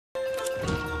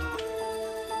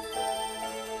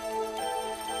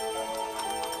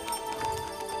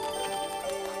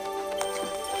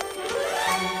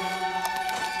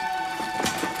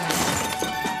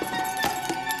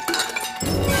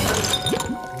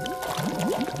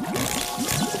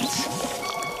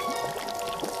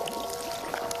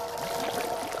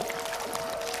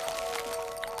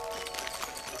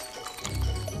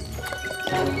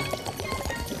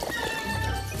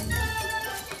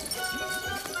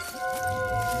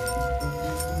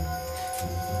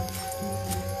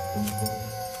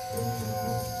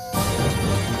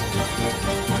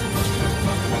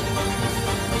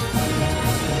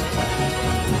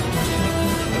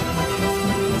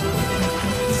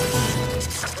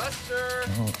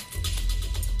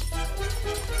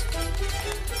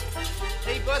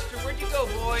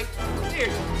right. Here.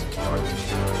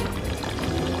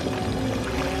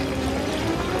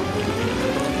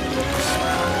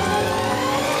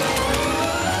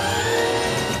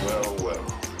 Well.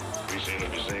 We seem to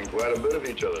be seeing quite a bit of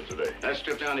each other today. Let's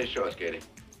strip down these shorts, Katie.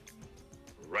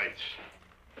 Right.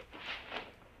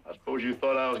 I suppose you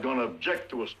thought I was going to object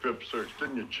to a strip search,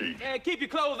 didn't you, Chief? Man, keep your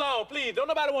clothes on, please. Don't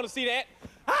nobody want to see that.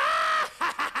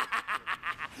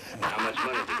 How much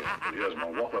money did you get? Here's my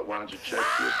wallet. Why don't you check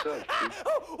for yourself, Chief?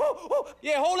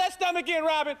 Yeah, hold that stomach in,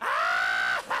 Robin.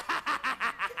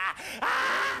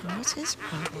 What's his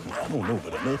problem? I don't know,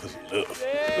 but enough is enough.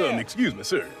 Yeah. Excuse me,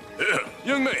 sir.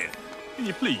 Young man, can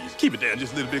you please keep it down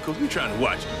just a little bit, because we're trying to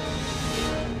watch it.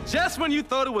 Just when you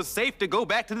thought it was safe to go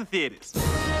back to the theaters.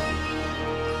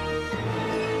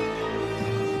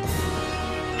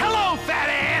 Hello, fat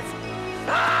ass!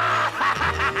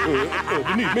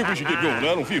 Denise, maybe we should get going. I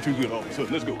don't feel too good all of a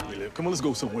sudden. Let's go, Billy. Come on, let's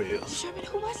go somewhere else. Sherman,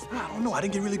 who was that? I don't know. I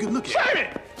didn't get a really good look at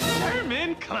it.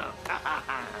 Sherman Klump.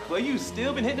 Well, you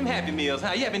still been hitting them Happy Meals,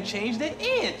 huh? You haven't changed an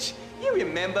inch. You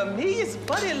remember me? It's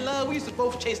Buddy and Love. We used to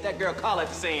both chase that girl Carla at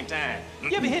the same time.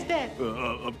 You ever hit that?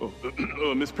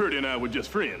 Miss Purdy and I were just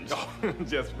friends. Oh,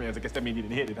 just friends. I guess that means you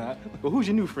didn't hit it, huh? Well, who's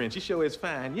your new friend? She sure is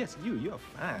fine. Yes, you're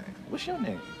fine. What's your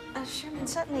name? Sherman,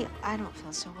 suddenly I don't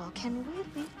feel so well. Can we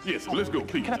leave? Yes, let's go,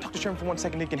 please. Can I talk to Sherman for 1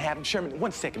 second? Then you can have him. Sherman,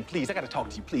 1 second, please. I gotta talk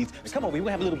to you, please. Come over here.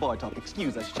 We'll have a little boy talk.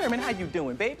 Excuse us. Sherman, how you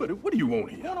doing, babe? What do you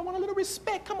want here? I want a little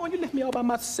respect. Come on, you left me all by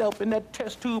myself in that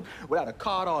test tube without a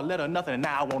card or a letter or nothing, and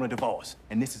now I want a divorce.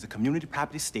 And this is a community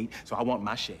property state, so I want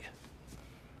my share.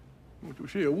 You want your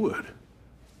share of what?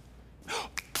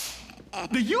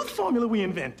 The youth formula we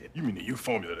invented. You mean the youth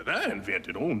formula that I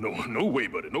invented? Oh, no way,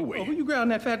 buddy, no way. Oh, who you grounding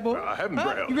that fat boy? I haven't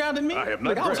grounded. You grounded me? I have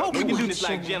not Look, I was grounded. hoping we No could do way. this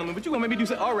like gentlemen, but you gonna make me do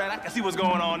something. All right, I can see what's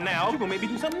going on now. You gonna make me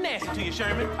do something nasty to you,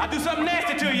 Sherman. I'll do something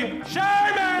nasty to you.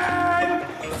 Sherman!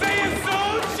 See you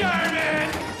soon,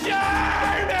 Sherman!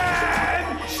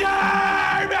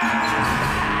 Sherman!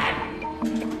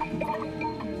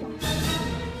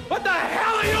 What the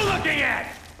hell are you looking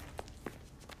at?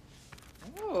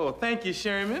 Oh, thank you,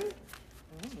 Sherman.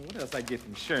 What else I get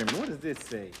from Sherman? What does this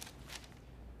say?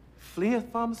 Fleer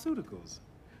Pharmaceuticals.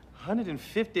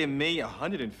 $150 million. Oh,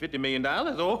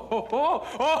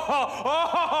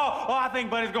 I think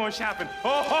Buddy's going shopping.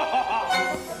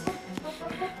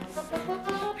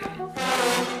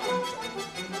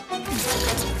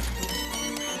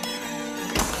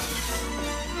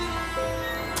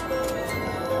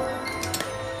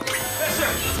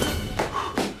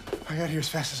 I got here as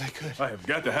fast as I could. I have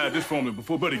got to hide this formula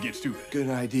before Buddy gets to it. Good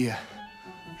idea.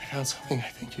 I found something I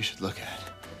think you should look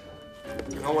at.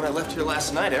 You know, when I left here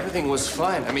last night, everything was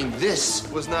fine. I mean, this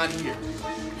was not here.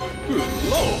 Good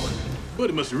Lord.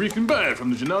 Buddy must have recombined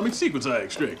from the genomic sequence I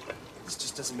extracted. This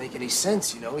just doesn't make any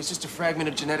sense, you know? He's just a fragment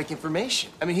of genetic information.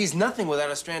 I mean, he's nothing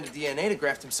without a strand of DNA to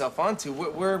graft himself onto.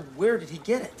 Where did he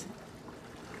get it?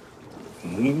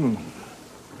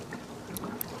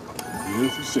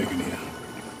 Just a second here.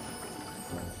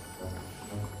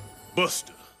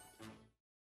 Buster.